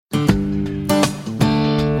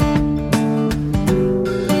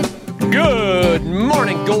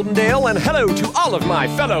Goldendale, and hello to all of my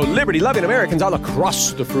fellow liberty-loving Americans all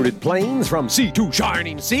across the fruited plains from sea to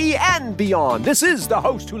shining sea and beyond. This is the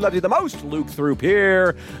host who loves you the most, Luke Throop,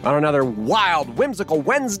 here on another wild, whimsical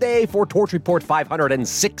Wednesday for Torch Report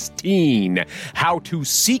 516. How to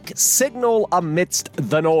seek signal amidst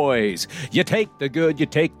the noise. You take the good, you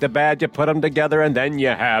take the bad, you put them together, and then you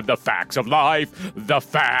have the facts of life. The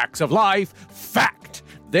facts of life. Fact.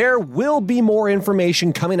 There will be more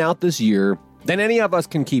information coming out this year than any of us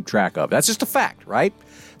can keep track of. That's just a fact, right?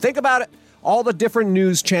 Think about it. All the different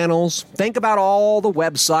news channels. Think about all the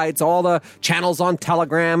websites, all the channels on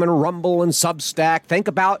Telegram and Rumble and Substack. Think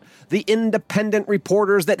about the independent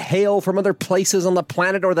reporters that hail from other places on the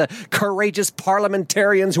planet, or the courageous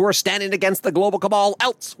parliamentarians who are standing against the global cabal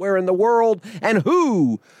elsewhere in the world, and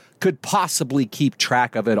who could possibly keep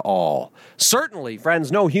track of it all. Certainly,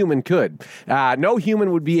 friends, no human could. No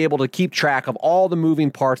human would be able to keep track of all the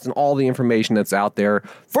moving parts and all the information that's out there,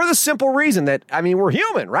 for the simple reason that, we're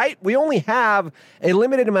human, right? We only have a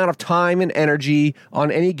limited amount of time and energy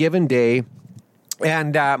on any given day.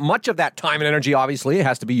 And much of that time and energy, obviously,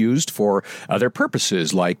 has to be used for other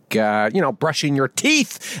purposes, like, brushing your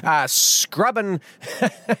teeth, scrubbing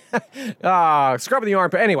the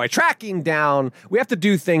armpit. Anyway, tracking down. We have to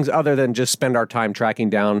do things other than just spend our time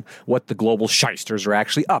tracking down what the global shysters are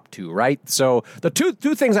actually up to, right? So the two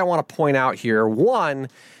things I want to point out here. One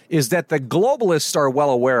is that the globalists are well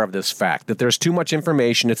aware of this fact, that there's too much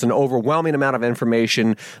information. It's an overwhelming amount of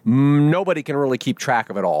information. Nobody can really keep track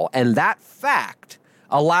of it all. And that fact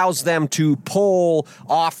allows them to pull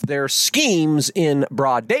off their schemes in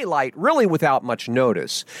broad daylight, really without much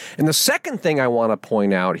notice. And the second thing I want to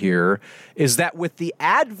point out here is that with the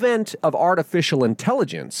advent of artificial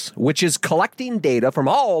intelligence, which is collecting data from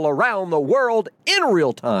all around the world in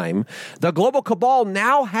real time, the global cabal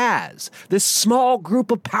now has this small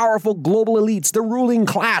group of powerful global elites, the ruling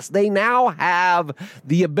class. They now have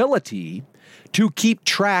the ability to keep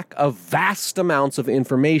track of vast amounts of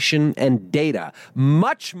information and data,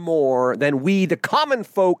 much more than we, the common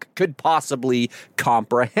folk, could possibly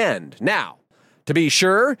comprehend. Now, to be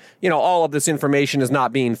sure, all of this information is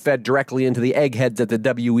not being fed directly into the eggheads at the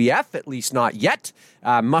WEF, at least not yet.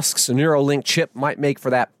 Musk's Neuralink chip might make for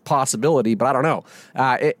that possibility, but I don't know.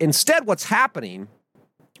 Instead, what's happening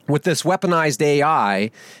with this weaponized AI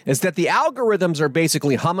is that the algorithms are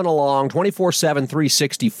basically humming along 24/7,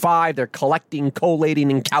 365. They're collecting,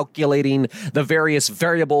 collating, and calculating the various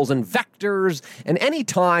variables and vectors. And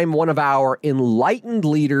anytime one of our enlightened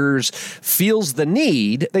leaders feels the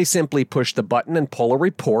need, they simply push the button and pull a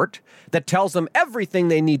report that tells them everything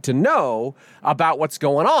they need to know about what's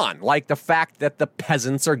going on, like the fact that the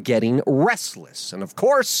peasants are getting restless. And of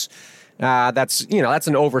course, that's an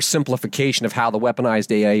oversimplification of how the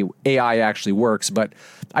weaponized AI actually works. But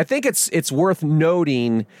I think it's worth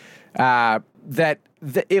noting that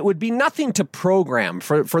it would be nothing to program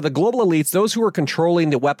for the global elites, those who are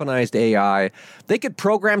controlling the weaponized AI. They could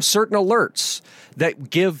program certain alerts that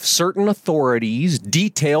give certain authorities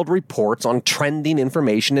detailed reports on trending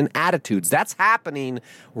information and attitudes. That's happening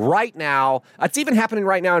right now. It's even happening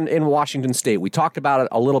right now in Washington State. We talked about it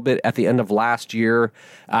a little bit at the end of last year.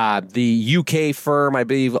 The UK firm, I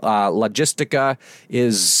believe, Logistica,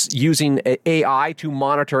 is using AI to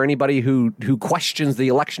monitor anybody who questions the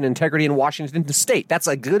election integrity in Washington State. That's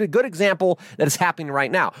a good example that is happening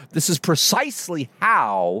right now. This is precisely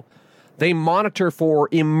how they monitor for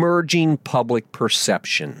emerging public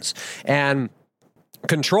perceptions. And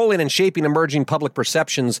controlling and shaping emerging public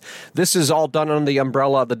perceptions, this is all done under the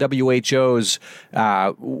umbrella of the WHO's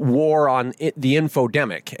war on the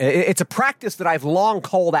infodemic. It's a practice that I've long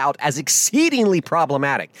called out as exceedingly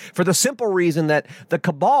problematic, for the simple reason that the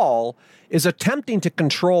cabal is attempting to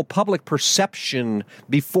control public perception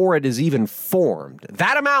before it is even formed.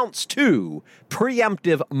 That amounts to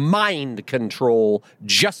preemptive mind control,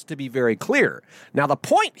 just to be very clear. Now, the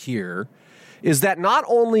point here is that not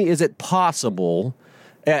only is it possible,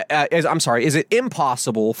 is it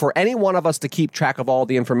impossible for any one of us to keep track of all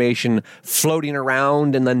the information floating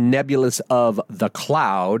around in the nebulous of the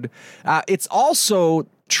cloud, it's also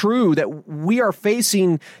true that we are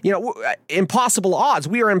facing, impossible odds.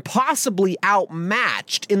 We are impossibly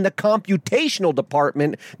outmatched in the computational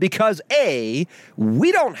department because A,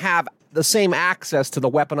 we don't have the same access to the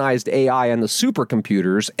weaponized AI and the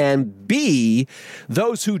supercomputers, and B,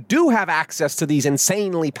 those who do have access to these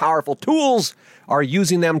insanely powerful tools are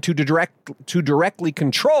using them to directly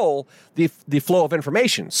control the flow of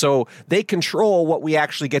information. So they control what we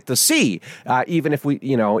actually get to see. Even if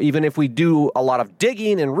we do a lot of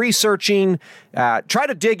digging and researching, try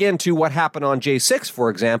to dig into what happened on J6, for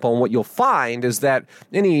example, and what you'll find is that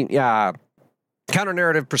any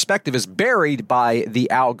Counter-narrative perspective is buried by the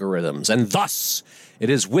algorithms, and thus it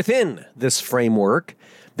is within this framework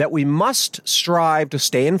that we must strive to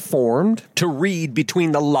stay informed, to read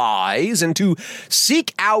between the lies, and to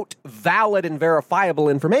seek out valid and verifiable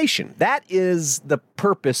information. That is the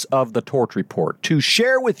purpose of the Torch Report, to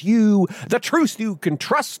share with you the truth you can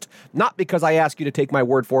trust, not because I ask you to take my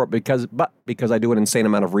word for it, but because I do an insane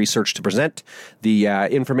amount of research to present the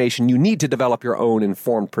information you need to develop your own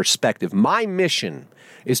informed perspective. My mission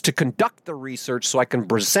is to conduct the research so I can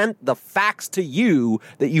present the facts to you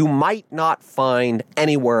that you might not find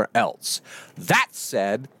anywhere else. That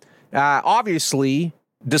said, obviously,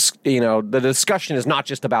 the discussion is not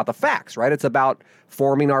just about the facts, right? It's about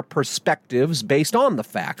forming our perspectives based on the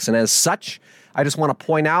facts. And as such, I just want to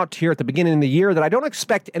point out here at the beginning of the year that I don't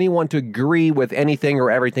expect anyone to agree with anything or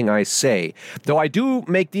everything I say, though I do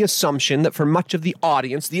make the assumption that for much of the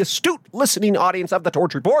audience, the astute listening audience of the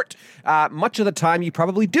Torch Report, much of the time you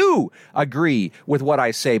probably do agree with what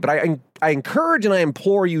I say. But I encourage and I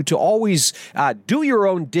implore you to always do your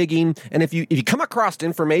own digging. And if you come across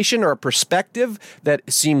information or a perspective that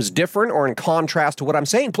seems different or in contrast to what I'm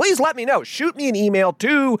saying, please let me know. Shoot me an email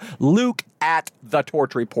to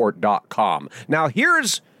luke@thetorchreport.com. Now,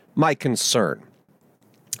 here's my concern.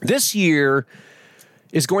 This year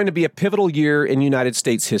is going to be a pivotal year in United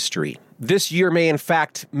States history. This year may, in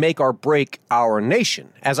fact, make or break our nation.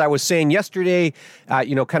 As I was saying yesterday,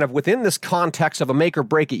 kind of within this context of a make or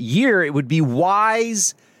break it year, it would be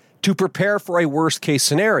wise to prepare for a worst case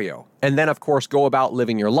scenario. And then, of course, go about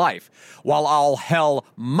living your life. While all hell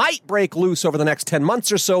might break loose over the next 10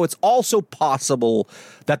 months or so, it's also possible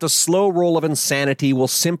that the slow roll of insanity will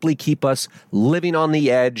simply keep us living on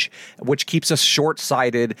the edge, which keeps us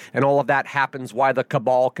short-sighted, and all of that happens while the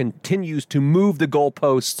cabal continues to move the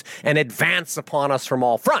goalposts and advance upon us from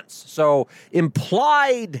all fronts. So,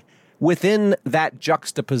 implied within that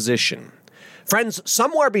juxtaposition, friends,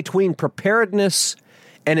 somewhere between preparedness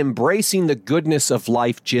and embracing the goodness of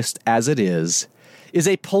life just as it is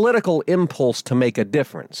a political impulse to make a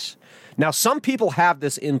difference. Now, some people have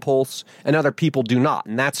this impulse and other people do not,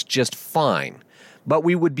 and that's just fine. But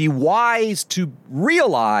we would be wise to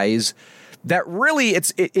realize that really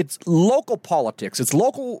it's local politics. It's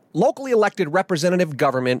locally elected representative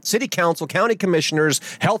government, city council, county commissioners,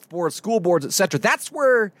 health boards, school boards, etc. That's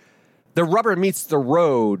where the rubber meets the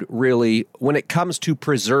road, really, when it comes to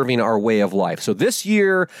preserving our way of life. So this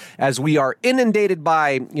year, as we are inundated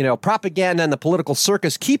by, propaganda and the political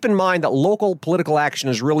circus, keep in mind that local political action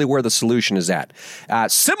is really where the solution is at.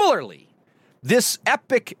 Similarly, this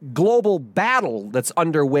epic global battle that's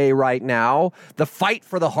underway right now, the fight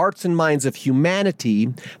for the hearts and minds of humanity,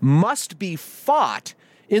 must be fought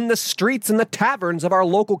in the streets and the taverns of our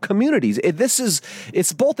local communities.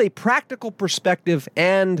 It's both a practical perspective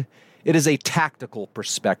and it is a tactical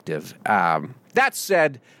perspective. That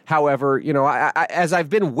said, however, as I've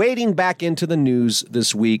been wading back into the news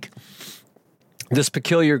this week, this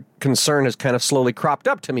peculiar concern has kind of slowly cropped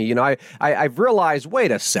up to me. I've realized,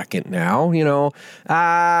 wait a second now, do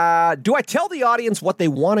I tell the audience what they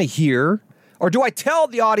want to hear, or do I tell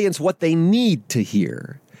the audience what they need to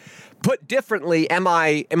hear? Put differently, am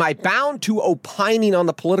I bound to opining on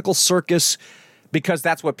the political circus because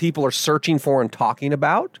that's what people are searching for and talking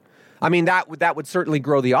about? I mean, that would certainly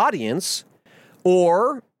grow the audience.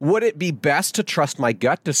 Or would it be best to trust my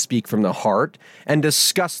gut to speak from the heart and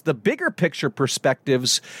discuss the bigger picture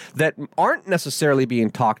perspectives that aren't necessarily being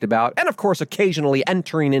talked about, and of course occasionally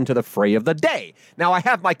entering into the fray of the day? Now, I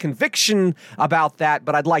have my conviction about that,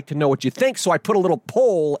 but I'd like to know what you think, so I put a little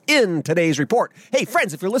poll in today's report. Hey,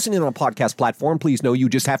 friends, if you're listening on a podcast platform, please know you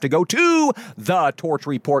just have to go to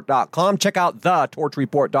thetorchreport.com. Check out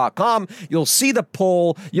thetorchreport.com. You'll see the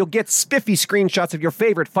poll. You'll get spiffy screenshots of your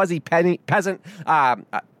favorite fuzzy peasant.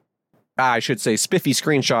 I should say spiffy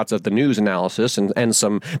screenshots of the news analysis and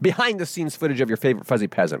some behind-the-scenes footage of your favorite fuzzy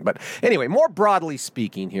peasant. But anyway, more broadly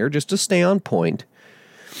speaking here, just to stay on point,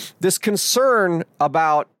 this concern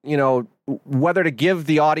about, whether to give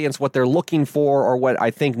the audience what they're looking for or what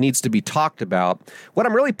I think needs to be talked about, what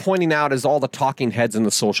I'm really pointing out is all the talking heads in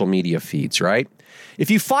the social media feeds, right?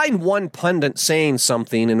 If you find one pundit saying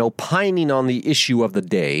something and opining on the issue of the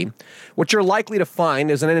day, what you're likely to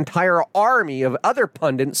find is an entire army of other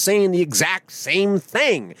pundits saying the exact same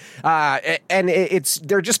thing. And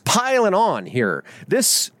they're just piling on here.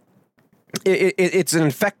 It's an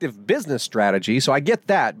effective business strategy, so I get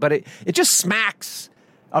that, but it just smacks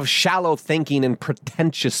of shallow thinking and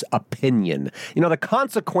pretentious opinion. You know, the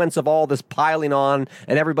consequence of all this piling on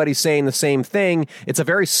and everybody saying the same thing, it's a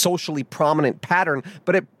very socially prominent pattern,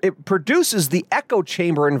 but it produces the echo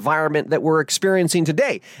chamber environment that we're experiencing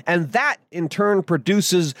today. And that, in turn,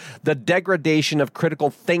 produces the degradation of critical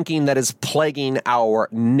thinking that is plaguing our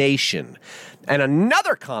nation. And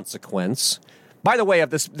another consequence, by the way, of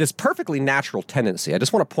this perfectly natural tendency, I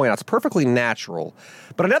just want to point out it's perfectly natural,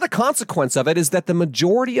 but another consequence of it is that the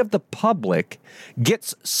majority of the public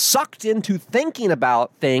gets sucked into thinking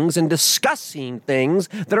about things and discussing things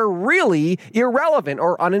that are really irrelevant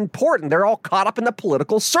or unimportant. They're all caught up in the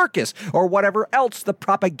political circus or whatever else the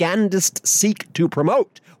propagandists seek to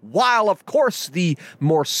promote, while, of course, the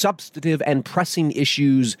more substantive and pressing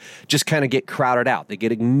issues just kind of get crowded out. They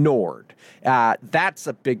get ignored. That's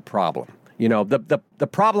a big problem. You know, the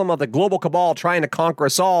problem of the global cabal trying to conquer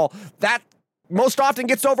us all, that most often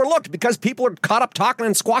gets overlooked because people are caught up talking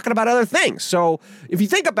and squawking about other things. So if you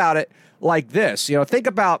think about it like this, you know, think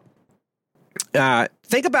about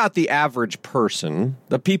the average person,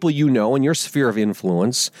 the people you know in your sphere of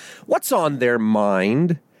influence. What's on their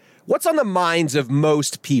mind? What's on the minds of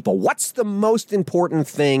most people? What's the most important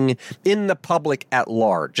thing in the public at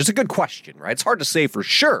large? It's a good question, right? It's hard to say for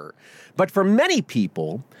sure. But for many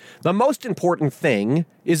people, the most important thing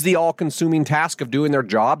is the all-consuming task of doing their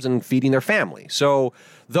jobs and feeding their family. So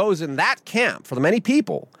those in that camp, for the many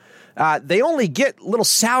people, they only get little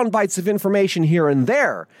sound bites of information here and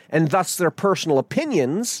there, and thus their personal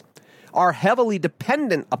opinions are heavily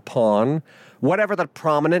dependent upon whatever the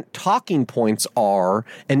prominent talking points are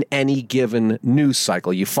in any given news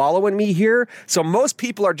cycle. You following me here? So most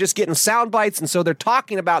people are just getting sound bites, and so they're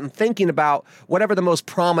talking about and thinking about whatever the most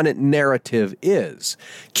prominent narrative is.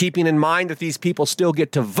 Keeping in mind that these people still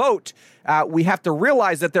get to vote, we have to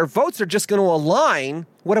realize that their votes are just going to align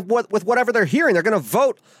with whatever they're hearing. They're going to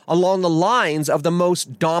vote along the lines of the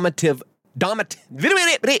most dominant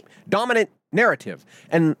narrative.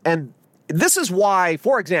 And this is why,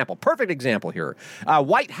 for example, perfect example here,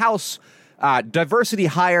 White House diversity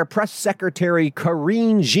hire press secretary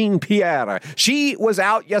Karine Jean-Pierre. She was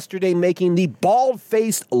out yesterday making the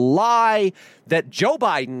bald-faced lie that Joe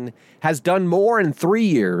Biden has done more in 3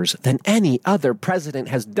 years than any other president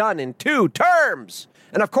has done in 2 terms.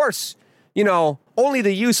 And of course, you know, only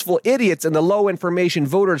the useful idiots and the low information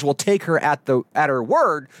voters will take her at her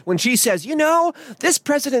word when she says, you know, this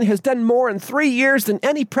president has done more in 3 years than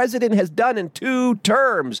any president has done in 2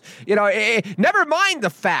 terms. You know, never mind the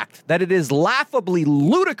fact that it is laughably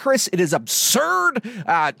ludicrous. It is absurd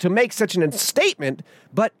to make such a statement,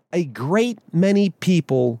 but a great many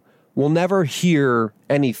people will never hear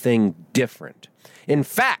anything different. In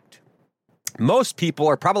fact, most people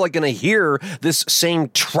are probably going to hear this same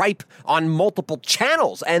tripe on multiple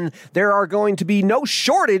channels, and there are going to be no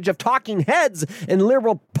shortage of talking heads and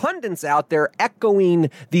liberal pundits out there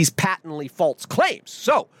echoing these patently false claims.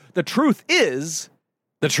 So the truth is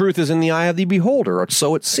in the eye of the beholder, or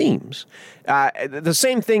so it seems. The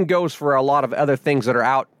same thing goes for a lot of other things that are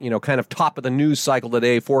out, you know, kind of top of the news cycle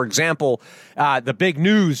today. For example, the big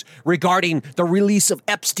news regarding the release of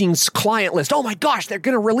Epstein's client list. Oh my gosh, they're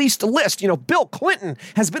going to release the list. You know, Bill Clinton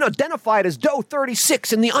has been identified as Doe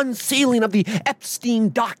 36 in the unsealing of the Epstein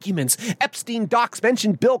documents. Epstein docs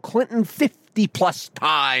mentioned Bill Clinton 50 plus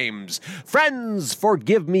times. Friends,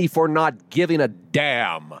 forgive me for not giving a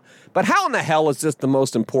damn. But how in the hell is this the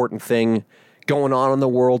most important thing going on in the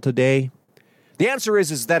world today? The answer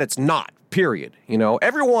is that it's not, period. You know,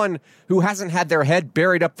 everyone who hasn't had their head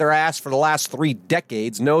buried up their ass for the last 3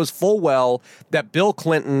 decades knows full well that Bill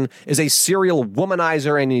Clinton is a serial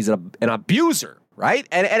womanizer and he's an abuser, right?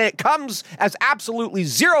 And it comes as absolutely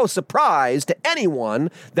zero surprise to anyone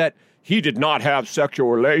that he did not have sexual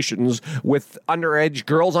relations with underage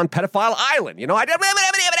girls on Pedophile Island. You know,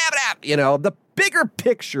 the bigger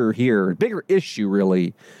picture here, bigger issue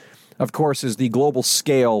really, of course, is the global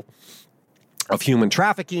scale of human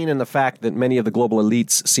trafficking and the fact that many of the global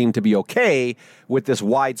elites seem to be okay with this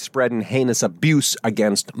widespread and heinous abuse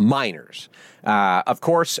against minors. Of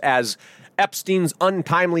course, as Epstein's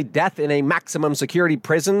untimely death in a maximum security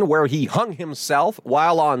prison where he hung himself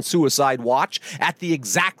while on suicide watch at the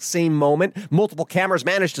exact same moment. Multiple cameras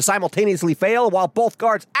managed to simultaneously fail while both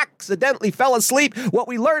guards accidentally fell asleep. What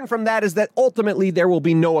we learn from that is that ultimately there will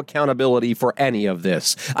be no accountability for any of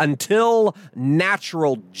this until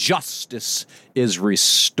natural justice is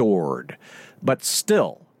restored. But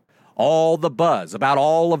still, all the buzz about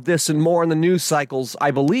all of this and more in the news cycles, I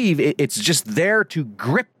believe it's just there to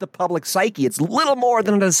grip the public psyche. It's little more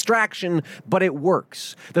than a distraction, but it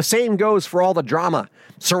works. The same goes for all the drama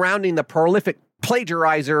surrounding the prolific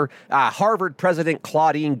plagiarizer, Harvard president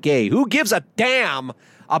Claudine Gay. Who gives a damn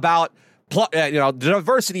about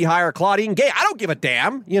diversity hire Claudine Gay? I don't give a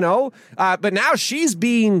damn, but now she's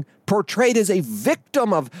being portrayed as a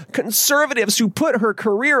victim of conservatives who put her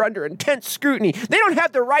career under intense scrutiny. They don't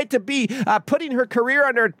have the right to be putting her career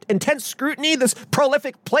under intense scrutiny. This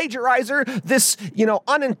prolific plagiarizer, this,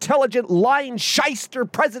 unintelligent, lying shyster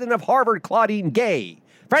president of Harvard, Claudine Gay.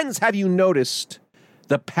 Friends, have you noticed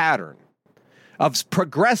the pattern of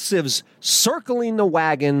progressives circling the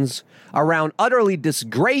wagons around utterly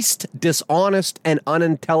disgraced, dishonest, and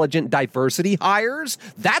unintelligent diversity hires?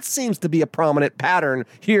 That seems to be a prominent pattern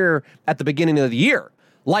here at the beginning of the year.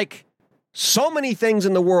 Like so many things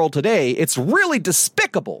in the world today, it's really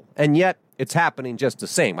despicable, and yet it's happening just the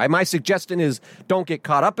same. My suggestion is don't get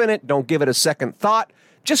caught up in it. Don't give it a second thought.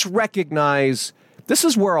 Just recognize this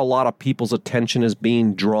is where a lot of people's attention is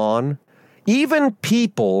being drawn. Even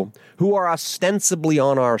people who are ostensibly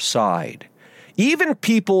on our side. Even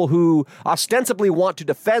people who ostensibly want to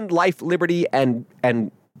defend life, liberty, and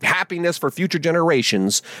happiness for future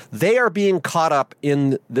generations, they are being caught up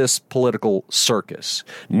in this political circus.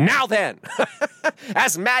 Now then,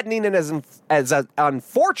 as maddening and as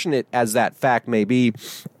unfortunate as that fact may be,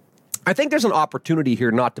 I think there's an opportunity here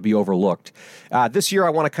not to be overlooked. This year, I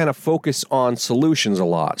want to kind of focus on solutions a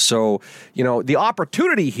lot. So, the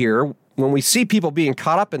opportunity here, when we see people being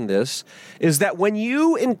caught up in this, is that when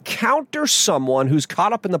you encounter someone who's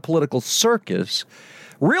caught up in the political circus,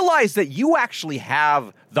 realize that you actually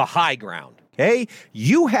have the high ground. Okay?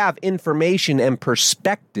 You have information and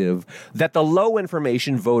perspective that the low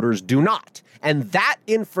information voters do not. And that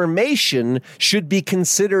information should be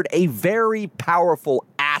considered a very powerful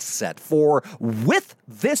asset. For with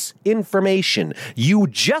this information, you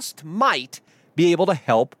just might be able to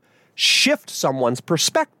help shift someone's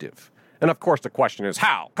perspective. And of course, the question is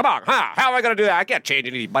how? Come on, how am I going to do that? I can't change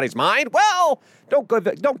anybody's mind. Well,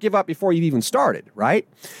 don't give up before you've even started, right?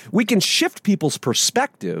 We can shift people's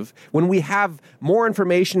perspective when we have more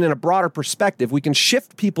information and a broader perspective. We can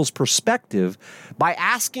shift people's perspective by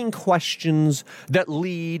asking questions that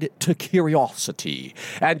lead to curiosity.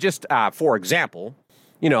 And just for example,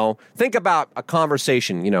 think about a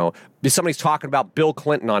conversation, somebody's talking about Bill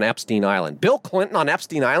Clinton on Epstein Island. Bill Clinton on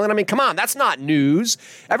Epstein Island? I mean, come on, that's not news.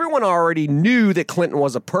 Everyone already knew that Clinton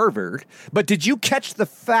was a pervert. But did you catch the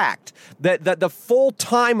fact that the full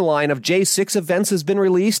timeline of J6 events has been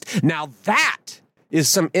released? Now that is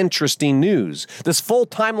some interesting news. This full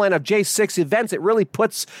timeline of J6 events, it really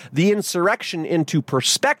puts the insurrection into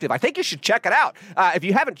perspective. I think you should check it out. If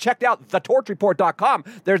you haven't checked out thetorchreport.com,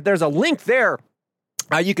 there's a link there.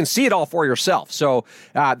 You can see it all for yourself. So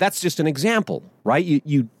that's just an example, right?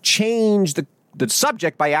 You change the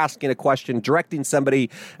subject by asking a question, directing somebody's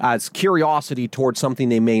curiosity towards something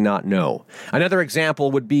they may not know. Another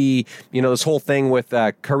example would be, this whole thing with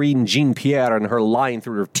Karine Jean-Pierre and her lying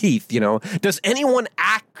through her teeth. Does anyone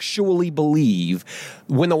actually believe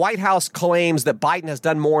when the White House claims that Biden has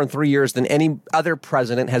done more in 3 years than any other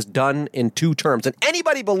president has done in 2 terms? And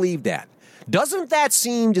anybody believe that? Doesn't that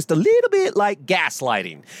seem just a little bit like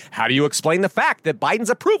gaslighting? How do you explain the fact that Biden's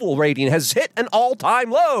approval rating has hit an all-time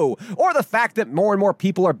low? Or the fact that more and more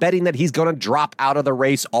people are betting that he's going to drop out of the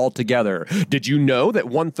race altogether? Did you know that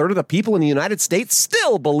 1/3 of the people in the United States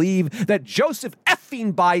still believe that Joseph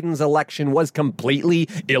effing Biden's election was completely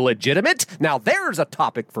illegitimate? Now, there's a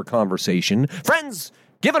topic for conversation. Friends,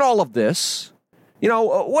 given all of this,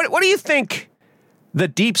 what do you think the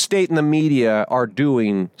deep state and the media are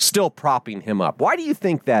doing, still propping him up? Why do you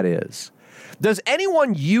think that is? Does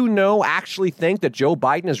anyone actually think that Joe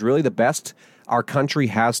Biden is really the best our country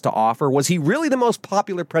has to offer? Was he really the most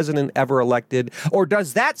popular president ever elected? Or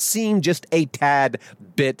does that seem just a tad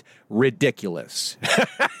bit ridiculous?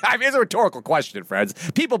 I mean, it's a rhetorical question, friends.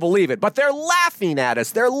 People believe it, but they're laughing at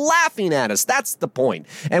us. That's the point.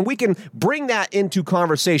 And we can bring that into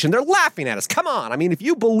conversation. They're laughing at us. Come on. I mean, if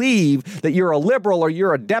you believe that you're a liberal or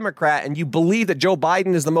you're a Democrat and you believe that Joe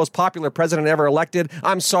Biden is the most popular president ever elected,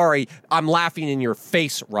 I'm sorry, I'm laughing in your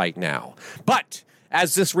face right now. But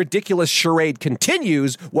as this ridiculous charade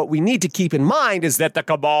continues, what we need to keep in mind is that the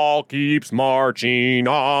cabal keeps marching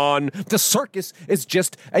on. The circus is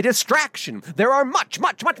just a distraction. There are much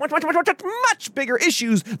bigger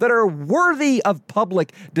issues that are worthy of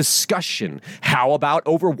public discussion. How about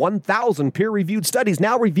over 1,000 peer-reviewed studies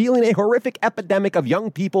now revealing a horrific epidemic of young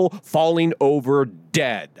people falling over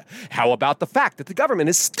dead? How about the fact that the government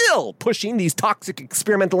is still pushing these toxic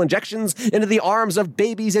experimental injections into the arms of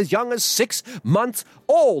babies as young as 6 months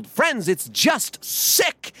old? Friends, it's just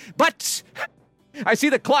sick. But I see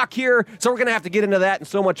the clock here, so we're going to have to get into that and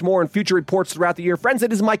so much more in future reports throughout the year. Friends,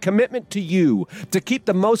 it is my commitment to you to keep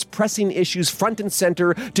the most pressing issues front and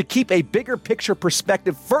center, to keep a bigger picture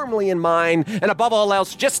perspective firmly in mind, and above all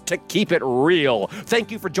else, just to keep it real.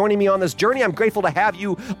 Thank you for joining me on this journey. I'm grateful to have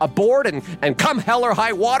you aboard, and come hell or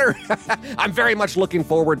high water, I'm very much looking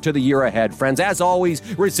forward to the year ahead. Friends, as always,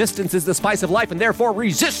 resistance is the spice of life, and therefore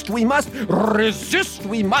resist we must.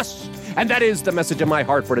 And that is the message of my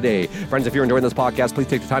heart for today. Friends, if you're enjoying this podcast, please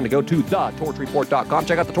take the time to go to thetorchreport.com.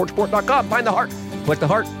 Check out thetorchreport.com. Find the heart. Click the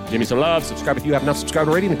heart. Give me some love. Subscribe if you have not subscribed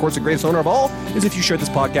already. And of course, the greatest honor of all is if you share this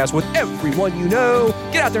podcast with everyone you know.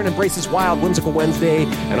 Get out there and embrace this wild, whimsical Wednesday.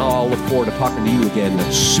 And I'll look forward to talking to you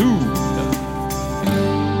again soon.